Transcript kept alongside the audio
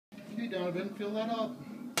Donovan. Fill that up.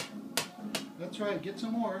 That's right. Get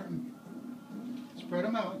some more. Spread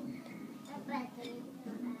them out.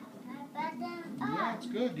 Yeah, it's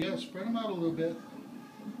good. Yeah, spread them out a little bit.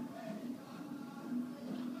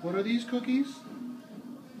 What are these cookies?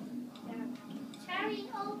 Cherry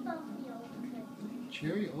oatmeal cookies.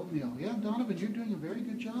 Cherry oatmeal. Yeah, Donovan, you're doing a very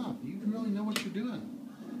good job. You really know what you're doing.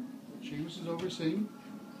 Seamus is overseeing.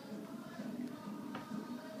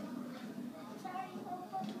 Cherry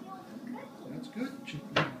oatmeal cookies. That's good.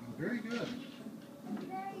 Very good.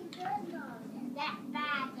 Very good, Mom. That's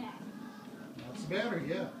batter. That's the batter,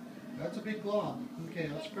 yeah. That's a big glob. Okay,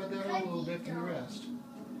 let's spread that out a little bit for the rest.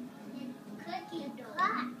 Cookie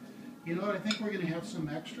dough. You know what? I think we're going to have some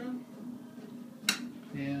extra.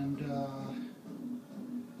 And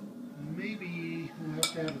maybe we'll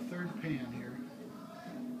have to have a third pan here.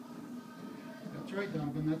 That's right,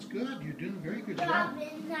 Donovan. That's good. You're doing a very good job.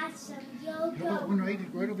 Donovan, that's some yogurt. How about one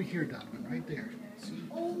right over here, Donovan? Right there. See?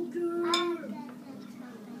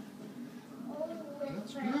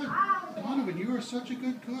 That's good. Donovan, you are such a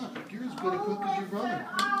good cook. You're as good a cook as your brother.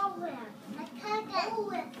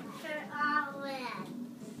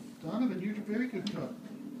 Donovan, you're a very good cook.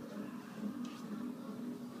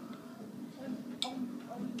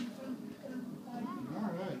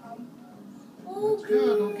 All right. That's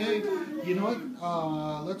good. Okay. You know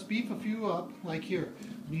what? Let's beef a few up. Like here.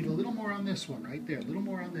 Need a little more on this one right there. A little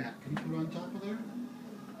more on that. Can you put it on top of there?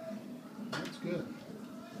 That's good.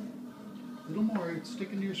 A little more. It's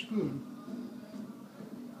sticking to your spoon.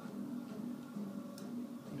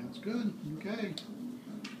 That's good. Okay.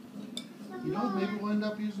 You know, maybe we'll end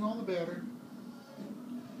up using all the batter.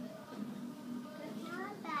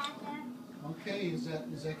 Okay, is that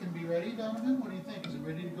going to be ready, Donovan? What do you think? Is it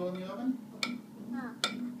ready to go in the oven? No.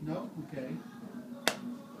 No? Okay.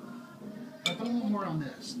 I'll put a little more on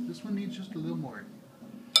this. This one needs just a little more.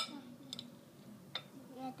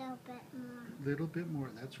 Little bit more. Little bit more.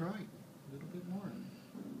 That's right. A little bit more.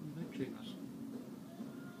 What do you think, Seamus?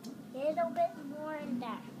 Little bit more in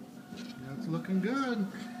there. That's looking good.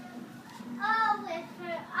 Oh, it's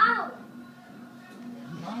for olive.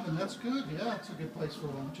 Donovan, that's good. Yeah, that's a good place for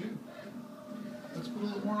one, too. Let's put a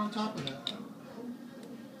little more on top of that.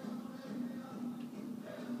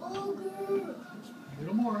 Oh, good. A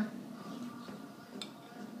little more.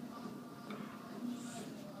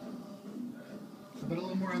 Put a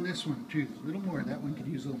little more on this one, too. A little more. That one could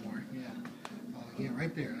use a little more. Yeah. Oh, yeah,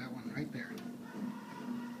 right there. That one right there.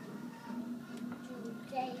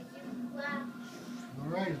 All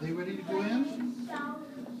right, are they ready to go in?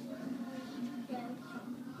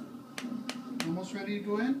 Almost ready to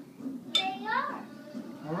go in? They are.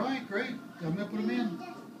 All right, great. I'm going to put them in.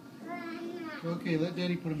 Okay, let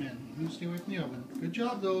Daddy put them in. You stay away from the oven. Good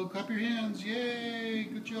job, though. Clap your hands. Yay!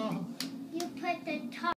 Good job. You put the top.